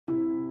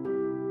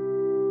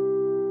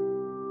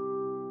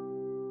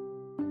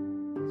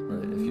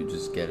you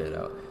just get it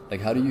out.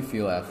 Like, how do you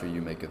feel after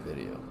you make a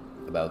video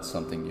about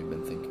something you've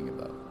been thinking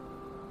about?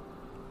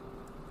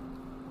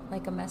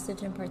 Like a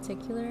message in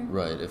particular?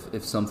 Right.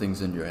 If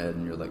something's in your head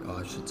and you're like, oh,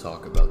 I should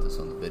talk about this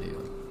on the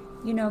video.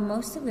 You know,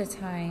 most of the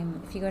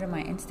time, if you go to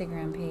my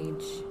Instagram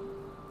page,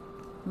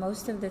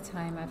 most of the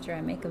time after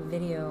I make a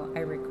video, I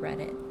regret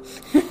it.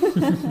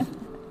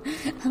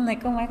 I'm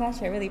like, oh my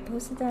gosh, I really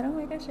posted that. Oh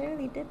my gosh, I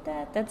really did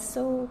that. That's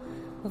so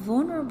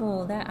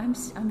vulnerable. That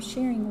I'm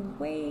sharing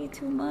way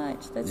too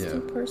much. That's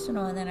too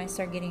personal. And then I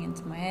start getting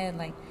into my head,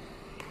 like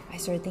I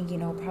started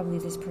thinking, oh, probably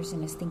this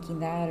person is thinking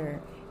that,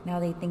 or now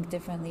they think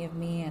differently of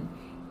me. And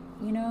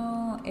you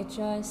know, it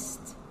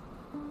just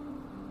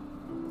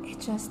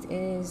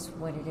is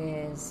what it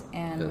is.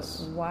 And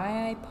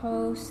why I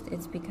post,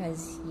 it's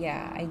because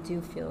I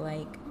do feel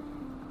like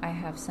I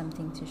have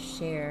something to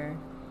share.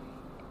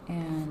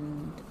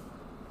 And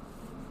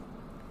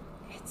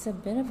it's a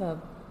bit of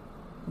a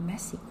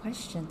messy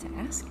question to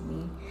ask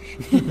me.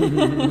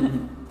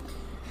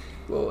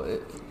 Well,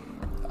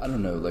 I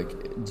don't know, like,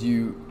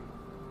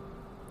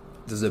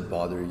 does it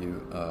bother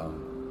you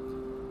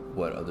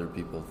what other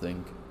people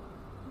think?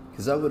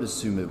 Because I would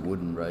assume it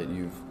wouldn't, right?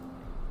 You've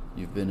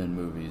been in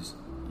movies,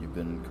 you've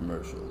been in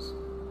commercials,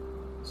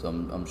 so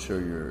I'm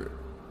sure you're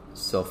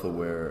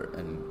self-aware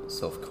and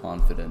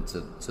self-confident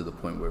to the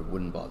point where it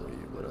wouldn't bother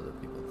you what other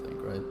people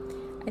think, right?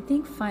 I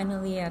think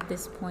finally at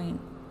this point,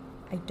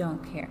 I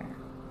don't care.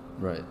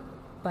 Right.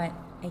 But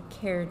I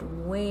cared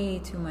way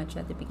too much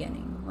at the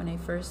beginning when I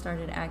first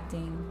started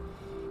acting,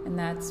 and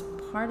that's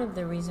part of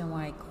the reason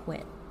why I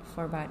quit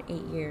for about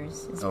 8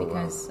 years, is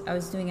because I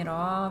was doing it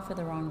all for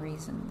the wrong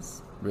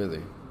reasons.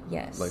 Really?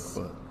 Yes. Like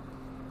what?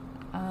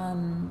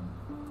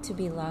 To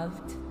be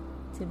loved,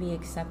 to be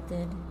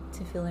accepted,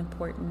 to feel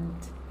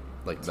important.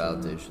 Like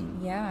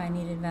validation? Yeah, I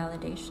needed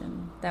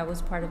validation. That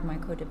was part of my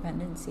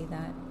codependency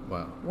that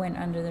went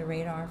under the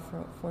radar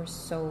for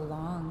so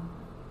long.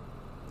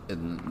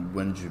 And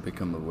when did you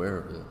become aware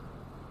of it?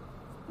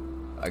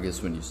 I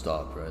guess when you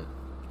stopped, right?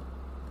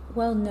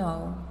 Well,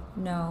 no,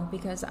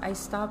 because I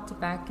stopped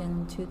back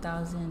in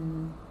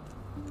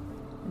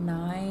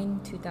 2009,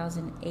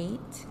 2008,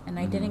 and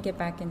I didn't get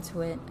back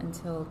into it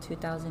until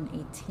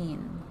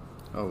 2018.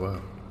 Oh,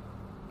 wow.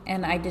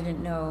 And I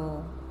didn't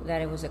know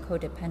that it was a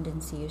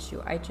codependency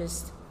issue. I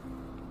just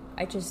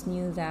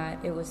knew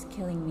that it was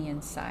killing me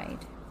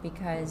inside,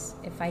 because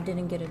if I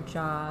didn't get a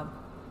job,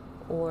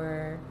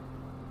 or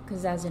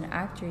because as an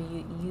actor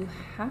you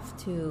have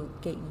to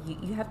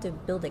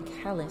build a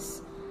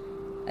callus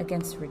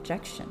against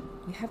rejection.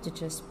 You have to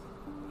just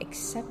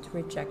accept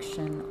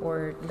rejection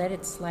or let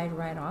it slide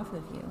right off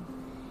of you,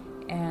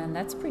 and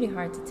that's pretty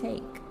hard to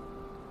take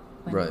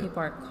when people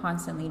are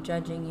constantly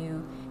judging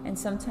you. And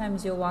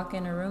sometimes you'll walk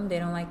in a room, they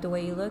don't like the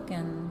way you look,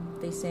 and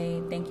they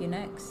say thank you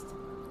next.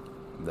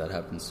 That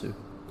happens too.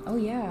 Oh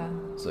yeah.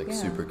 It's like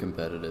super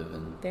competitive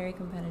and very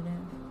competitive.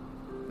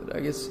 But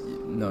I guess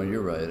no,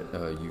 you're right.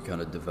 You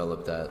kind of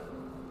develop that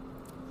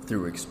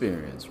through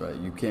experience, right?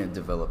 You can't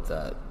develop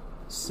that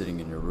sitting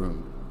in your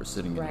room or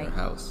sitting in your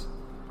house.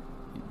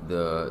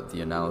 The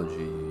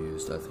analogy you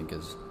used, I think,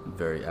 is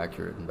very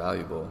accurate and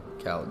valuable.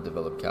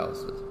 Develop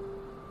calluses.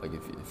 Like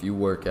if you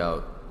work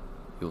out,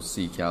 you'll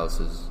see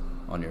calluses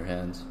on your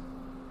hands,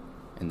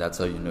 and that's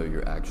how you know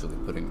you're actually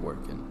putting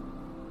work in.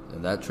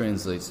 And that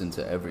translates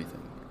into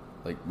everything.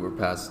 Like, we're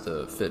past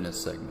the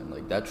fitness segment.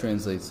 Like, that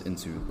translates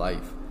into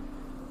life.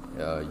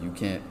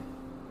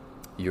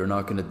 You're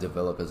not going to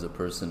develop as a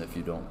person if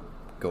you don't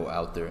go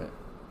out there,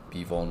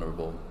 be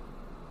vulnerable,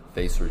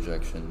 face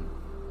rejection,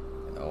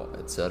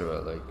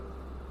 etc. Like,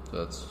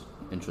 so that's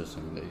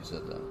interesting that you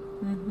said that.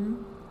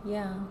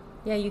 Yeah,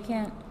 you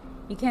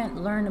can't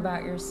learn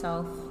about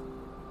yourself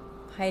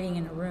hiding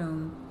in a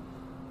room.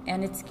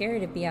 And it's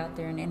scary to be out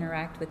there and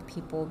interact with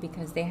people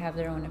because they have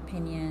their own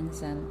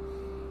opinions, and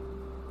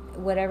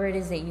whatever it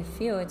is that you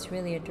feel, it's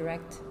really a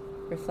direct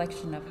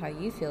reflection of how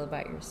you feel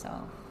about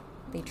yourself.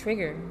 They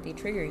trigger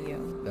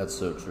you. That's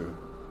so true.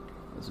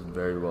 It's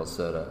very well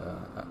said.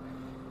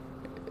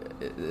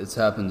 It's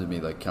happened to me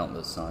like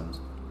countless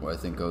times where I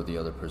think, oh, the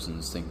other person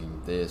is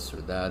thinking this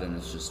or that, and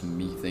it's just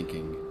me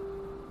thinking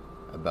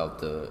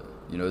about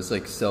it's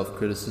like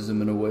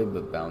self-criticism in a way,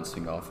 but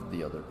bouncing off of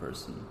the other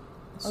person.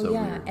 So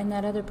weird. And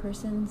that other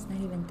person's not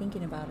even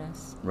thinking about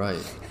us. Right.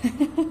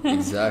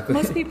 Exactly.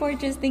 Most people are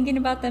just thinking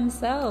about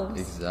themselves.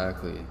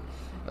 Exactly.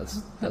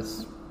 That's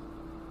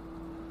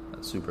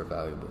super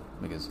valuable,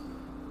 because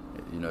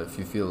if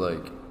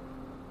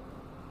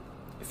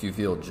you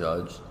feel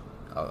judged,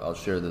 I'll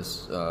share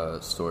this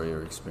story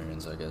or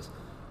experience, I guess.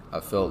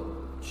 I felt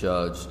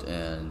judged,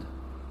 and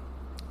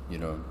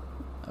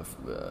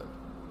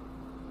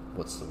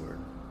what's the word?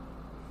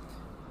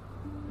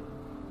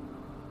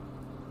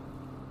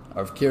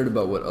 I've cared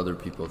about what other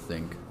people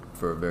think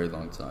for a very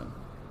long time.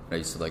 I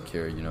used to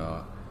care,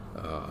 I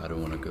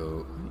don't want to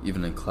go,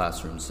 even in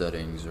classroom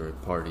settings or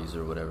at parties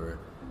or whatever.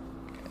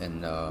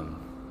 And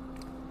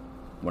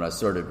when I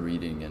started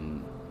reading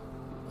and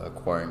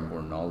acquiring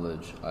more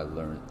knowledge, I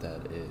learned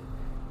that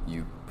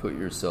you put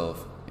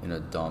yourself in a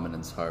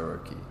dominance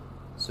hierarchy.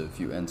 So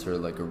if you enter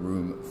like a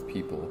room of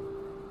people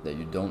that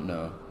you don't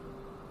know,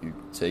 you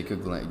take a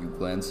glance, you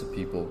glance at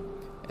people,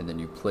 and then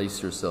you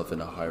place yourself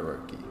in a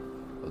hierarchy.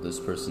 Oh, this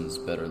person's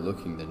better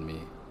looking than me.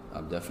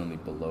 I'm definitely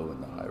below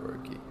in the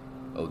hierarchy.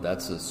 Oh,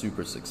 that's a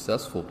super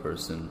successful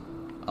person.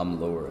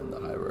 I'm lower in the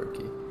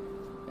hierarchy,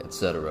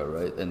 etc.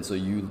 Right? And so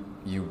you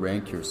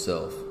rank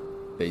yourself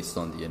based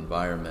on the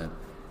environment,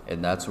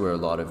 and that's where a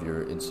lot of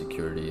your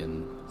insecurity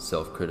and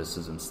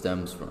self-criticism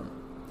stems from,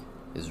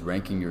 is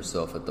ranking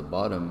yourself at the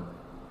bottom.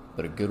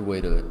 But a good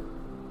way to,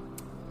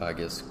 I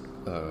guess,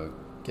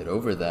 get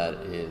over that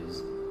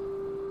is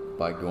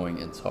by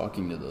going and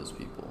talking to those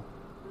people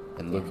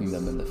and looking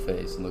them in the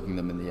face and looking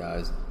them in the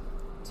eyes.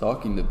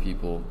 Talking to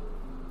people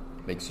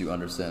makes you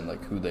understand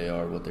like who they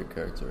are, what their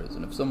character is.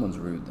 And if someone's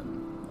rude,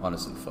 then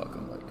honestly, fuck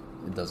them. Like,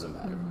 it doesn't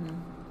matter.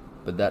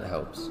 But that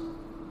helps.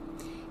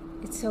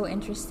 It's so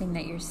interesting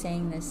that you're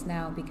saying this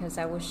now, because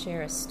I will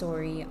share a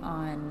story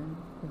on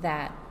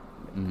that,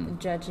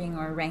 judging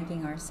or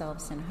ranking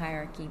ourselves in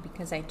hierarchy,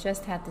 because I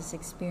just had this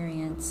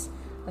experience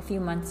a few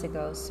months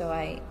ago. So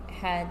I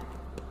had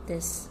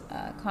this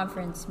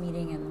conference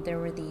meeting, and there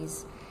were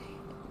these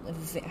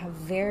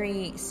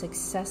very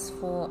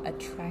successful,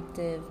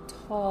 attractive,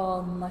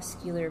 tall,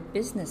 muscular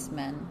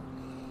businessmen.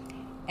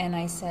 And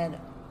I said,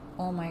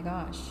 oh my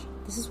gosh,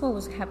 this is what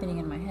was happening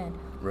in my head.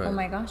 Right. Oh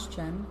my gosh,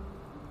 Jen,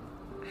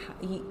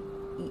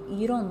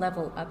 you don't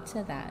level up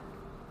to that.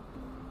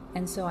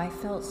 And so I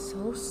felt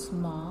so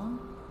small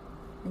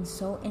and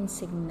so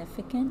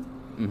insignificant.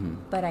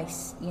 But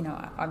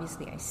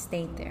obviously I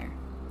stayed there.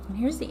 And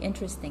here's the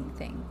interesting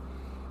thing.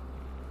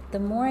 The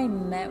more I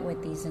met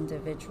with these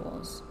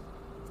individuals,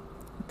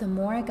 the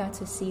more I got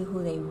to see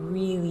who they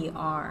really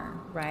are,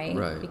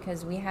 right?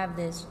 Because we have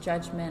this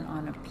judgment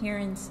on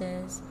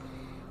appearances.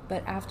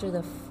 But after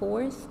the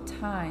fourth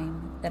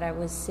time that I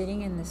was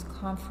sitting in this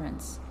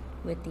conference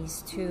with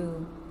these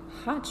two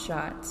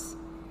hotshots,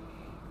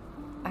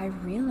 I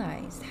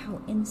realized how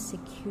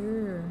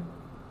insecure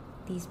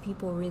these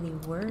people really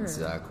were.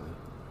 Exactly.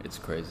 It's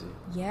crazy.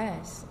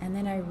 Yes. And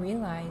then I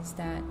realized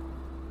that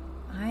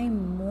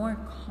I'm more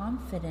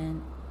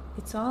confident.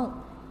 It's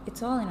all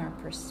in our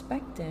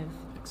perspective,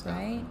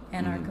 right?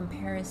 And our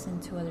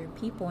comparison to other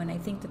people. And I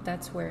think that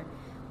that's where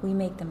we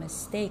make the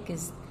mistake,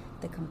 is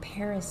the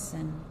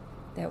comparison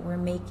that we're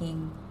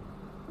making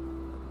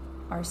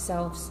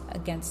ourselves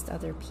against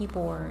other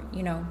people, or,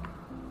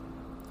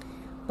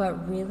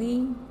 but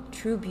really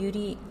true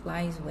beauty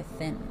lies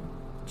within.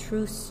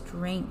 True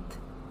strength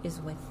is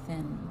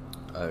within.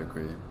 I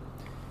agree.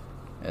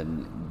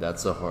 And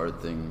that's a hard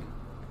thing.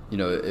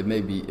 It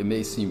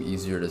may seem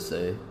easier to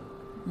say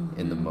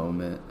in the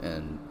moment,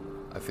 and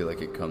I feel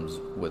like it comes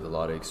with a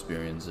lot of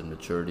experience and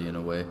maturity in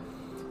a way.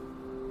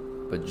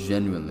 But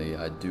genuinely,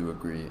 I do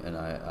agree, and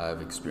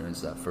I've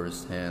experienced that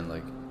firsthand,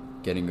 like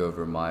getting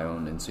over my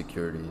own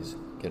insecurities,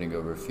 getting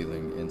over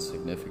feeling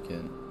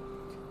insignificant.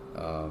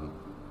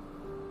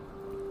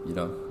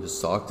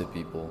 Just talk to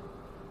people,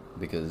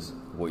 because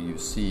what you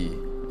see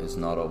is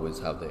not always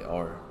how they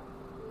are.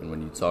 And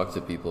when you talk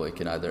to people, it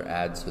can either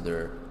add to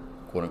their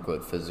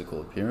quote-unquote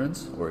physical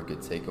appearance, or it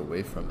could take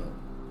away from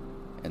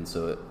it. And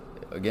so,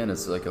 again,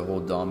 it's like a whole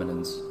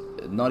dominance,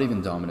 not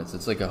even dominance,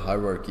 it's like a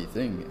hierarchy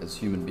thing. As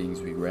human beings,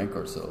 we rank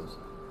ourselves.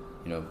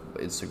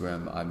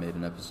 Instagram, I made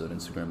an episode,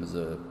 Instagram is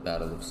a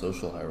battle of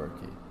social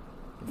hierarchy.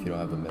 If you don't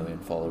have 1 million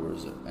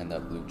followers and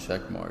that blue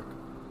check mark,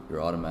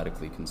 you're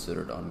automatically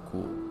considered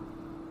uncool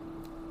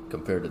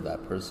compared to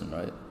that person,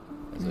 right?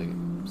 It's like,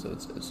 so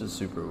it's just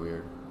super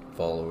weird.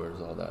 Followers,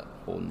 all that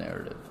whole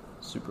narrative,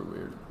 super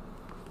weird.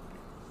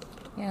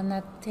 Yeah, and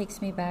that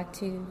takes me back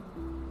to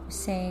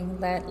saying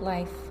that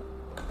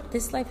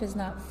this life is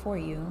not for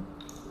you,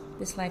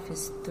 this life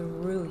is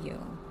through you.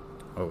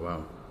 Oh,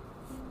 wow.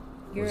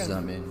 What does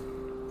that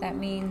mean? That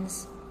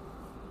means,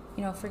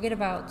 forget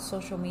about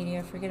social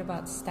media, forget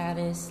about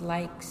status,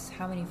 likes,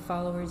 how many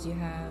followers you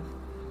have,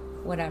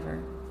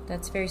 whatever.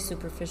 That's very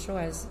superficial,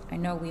 as I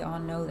know we all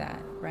know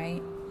that,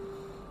 right?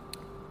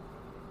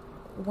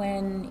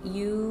 When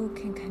you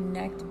can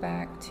connect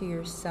back to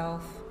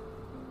yourself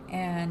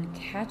and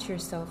catch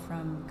yourself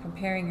from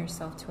comparing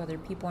yourself to other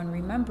people, and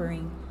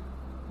remembering,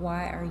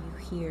 why are you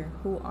here?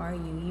 Who are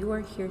you? You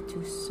are here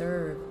to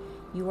serve.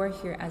 You are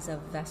here as a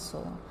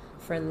vessel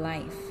for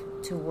life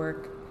to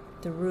work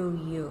through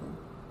you,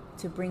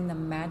 to bring the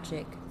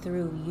magic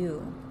through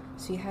you.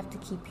 So you have to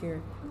keep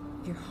your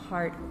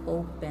heart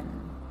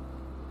open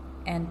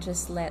and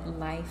just let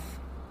life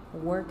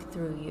work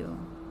through you.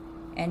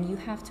 And you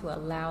have to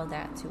allow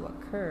that to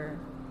occur.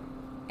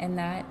 And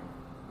that,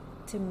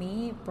 to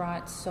me,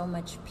 brought so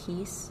much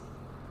peace,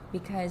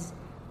 because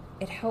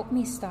it helped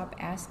me stop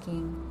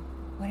asking,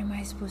 what am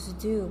I supposed to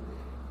do?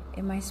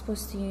 Am I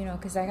supposed to,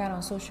 because I got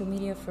on social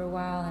media for a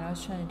while and I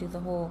was trying to do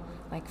the whole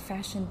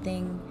fashion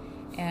thing.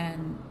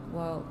 And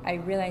I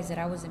realized that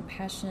I wasn't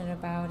passionate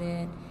about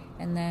it.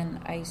 And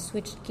then I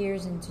switched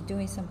gears into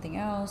doing something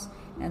else.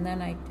 And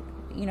then I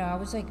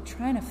was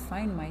trying to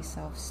find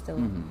myself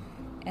still.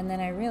 And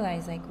then I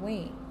realized,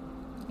 wait,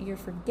 you're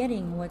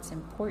forgetting what's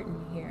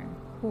important here.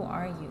 Who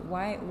are you?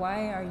 Why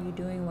are you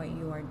doing what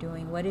you are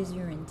doing? What is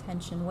your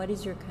intention? What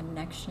is your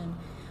connection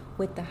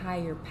with the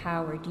higher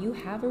power? Do you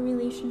have a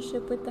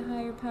relationship with the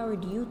higher power?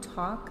 Do you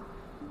talk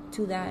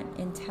to that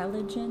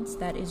intelligence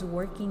that is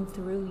working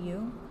through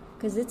you?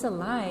 Because it's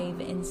alive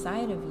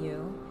inside of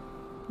you,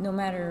 no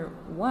matter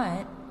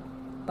what,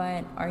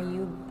 but are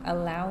you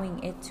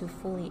allowing it to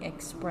fully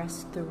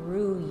express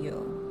through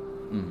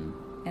you?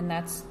 Mm-hmm. And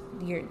that's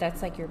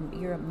like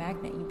you're a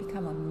magnet. You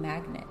become a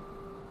magnet.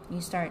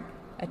 You start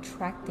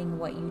attracting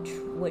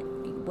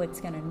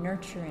what's going to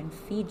nurture and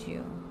feed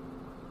you.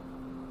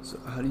 So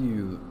how do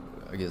you,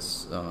 I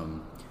guess,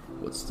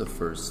 what's the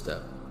first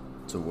step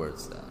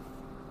towards that?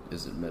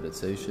 Is it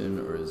meditation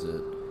or is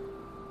it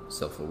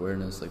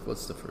self-awareness? Like,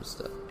 what's the first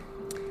step?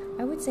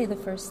 I would say the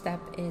first step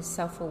is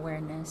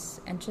self-awareness,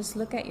 and just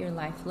look at your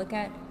life. Look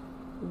at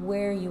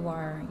where you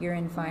are, your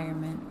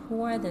environment.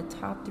 Who are the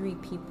top 3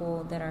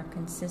 people that are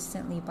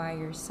consistently by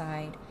your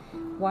side?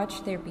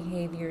 Watch their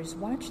behaviors,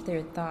 watch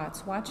their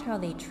thoughts, watch how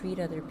they treat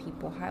other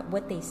people,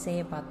 what they say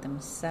about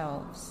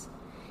themselves.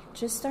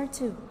 Just start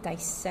to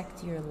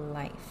dissect your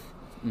life.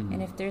 Mm-hmm.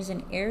 And if there's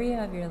an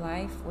area of your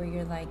life where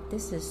you're like,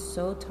 this is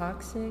so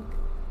toxic,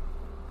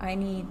 I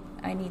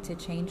need to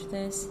change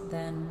this,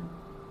 then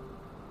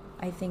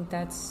I think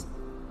that's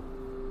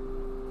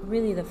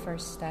really the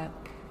first step.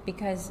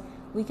 Because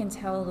we can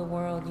tell the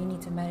world, you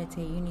need to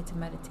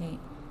meditate,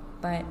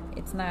 but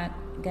it's not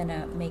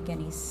gonna make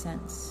any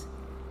sense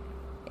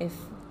if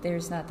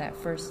there's not that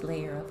first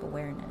layer of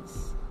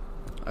awareness.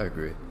 I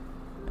agree.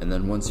 And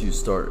then once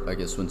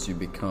you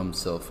become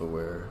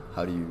self-aware,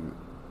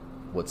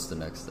 what's the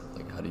next step?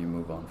 Like, how do you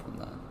move on from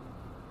that?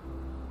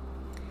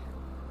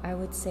 I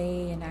would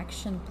say an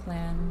action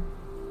plan.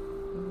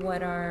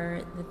 What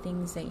are the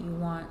things that you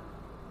want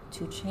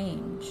to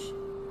change?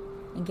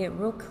 And get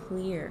real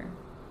clear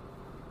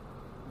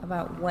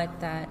about what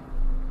that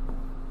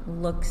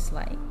looks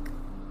like.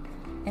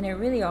 And it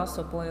really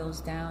also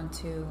boils down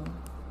to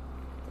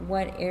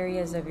what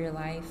areas of your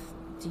life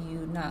do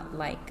you not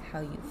like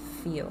how you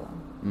feel?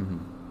 Mm-hmm.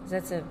 'Cause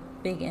that's a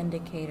big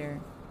indicator.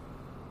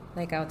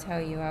 Like, I'll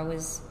tell you, I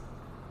was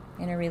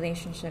in a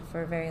relationship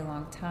for a very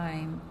long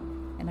time,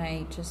 and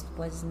I just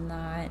was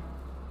not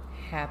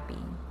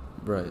happy.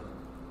 Right.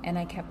 And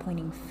I kept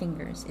pointing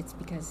fingers. It's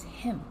because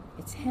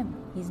it's him.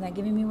 He's not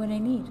giving me what I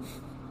need.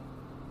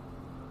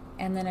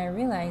 And then I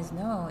realized,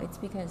 no, it's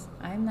because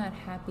I'm not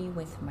happy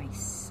with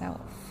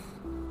myself.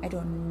 I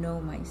don't know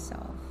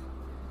myself.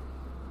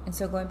 And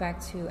so going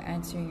back to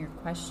answering your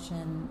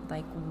question,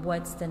 like,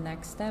 what's the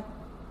next step?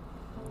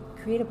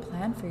 Create a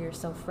plan for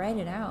yourself. Write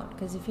it out.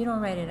 Because if you don't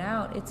write it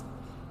out,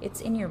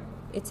 it's in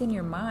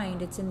your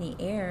mind. It's in the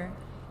air.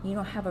 You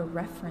don't have a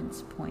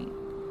reference point.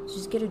 So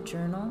just get a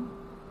journal.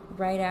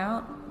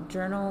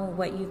 Journal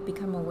what you've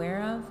become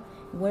aware of.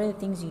 What are the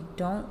things you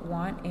don't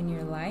want in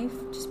your life?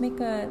 Just make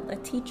a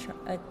T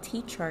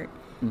chart.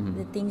 Mm-hmm.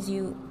 The things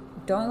you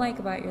don't like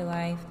about your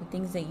life, the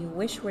things that you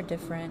wish were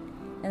different,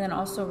 and then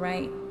also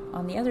write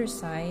on the other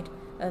side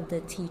of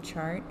the T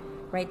chart,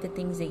 write the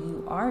things that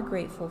you are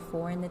grateful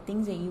for and the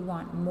things that you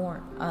want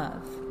more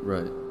of.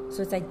 Right.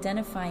 So it's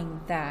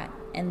identifying that,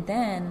 and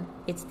then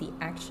it's the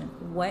action.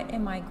 What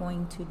am I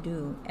going to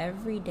do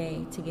every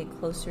day to get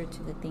closer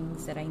to the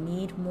things that I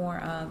need more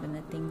of and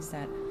the things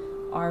that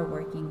are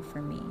working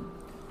for me?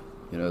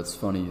 You know, it's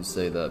funny you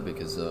say that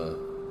because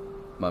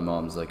my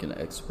mom's like an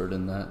expert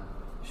in that.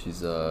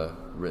 She's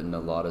written a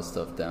lot of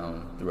stuff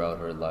down throughout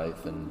her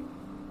life and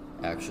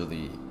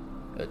actually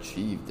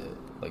achieved it.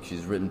 Like,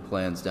 she's written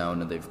plans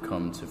down and they've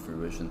come to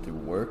fruition through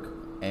work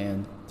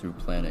and through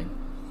planning.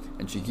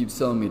 And she keeps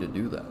telling me to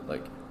do that.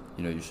 Like,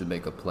 you know, you should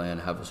make a plan,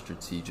 have a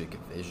strategic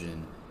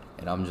vision.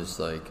 And I'm just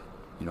like,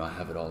 you know, I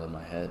have it all in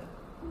my head,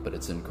 but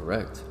it's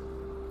incorrect.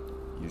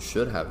 You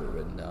should have it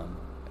written down.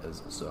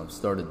 So I've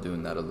started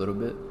doing that a little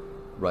bit,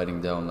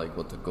 writing down like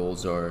what the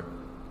goals are,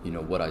 you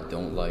know, what I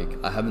don't like.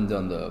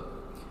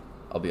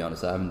 I'll be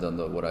honest, I haven't done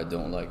the what I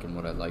don't like and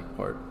what I like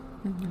part,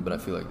 mm-hmm. but I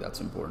feel like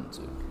that's important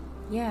too.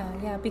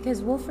 Yeah,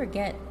 because we'll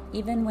forget,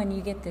 even when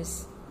you get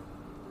this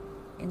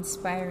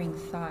inspiring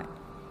thought,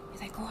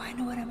 you're like, oh, I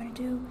know what I'm going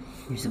to do.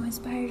 You're so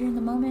inspired in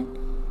the moment.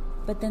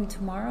 But then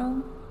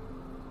tomorrow,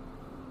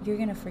 you're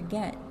going to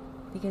forget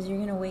because you're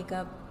going to wake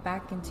up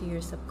back into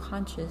your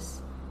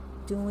subconscious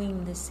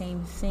doing the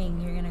same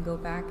thing. You're going to go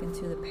back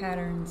into the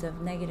patterns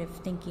of negative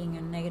thinking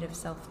and negative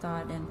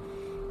self-thought and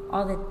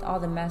all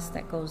the mess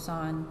that goes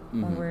on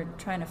mm-hmm. when we're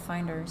trying to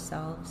find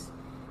ourselves.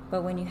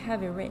 But when you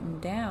have it written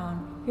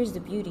down, here's the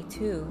beauty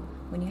too.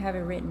 When you have it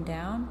written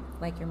down,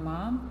 like your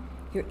mom,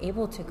 you're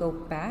able to go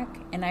back,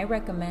 and I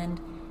recommend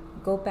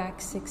go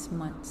back 6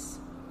 months,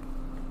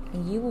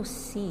 and you will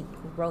see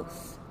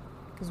growth.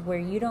 Because where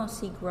you don't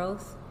see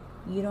growth,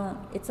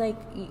 it's like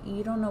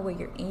you don't know what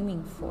you're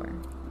aiming for.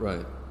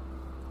 Right.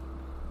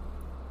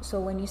 So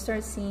when you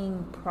start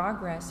seeing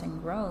progress and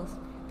growth,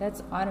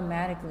 that's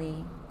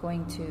automatically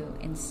going to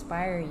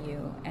inspire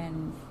you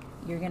and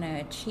you're going to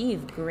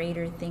achieve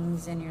greater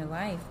things in your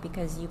life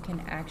because you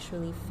can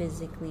actually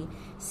physically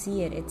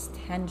see it. It's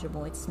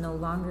tangible. It's no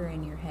longer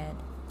in your head.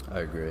 I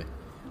agree.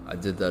 I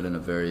did that in a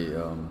very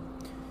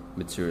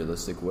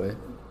materialistic way.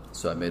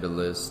 So I made a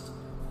list.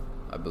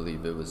 I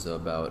believe it was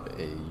about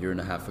a year and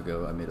a half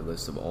ago. I made a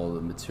list of all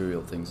the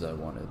material things I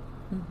wanted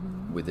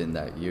within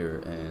that year.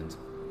 And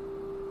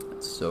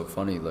it's so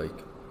funny,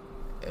 like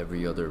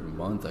every other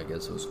month, I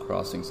guess, I was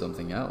crossing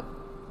something out.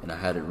 And I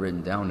had it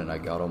written down, and I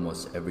got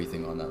almost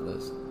everything on that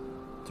list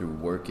through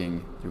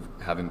working, through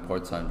having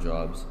part-time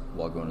jobs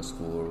while going to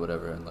school or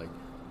whatever. And like,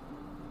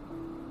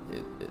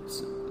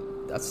 it's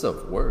that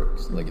stuff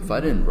works. Like if I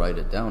didn't write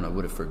it down, I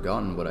would have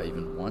forgotten what I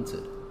even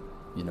wanted,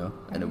 you know.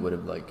 And it would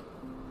have I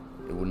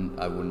wouldn't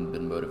have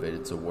been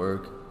motivated to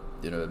work.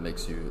 You know,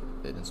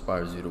 it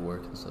inspires you to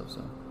work and stuff.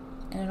 So.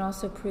 And it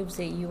also proves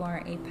that you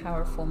are a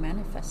powerful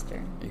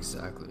manifester.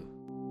 Exactly.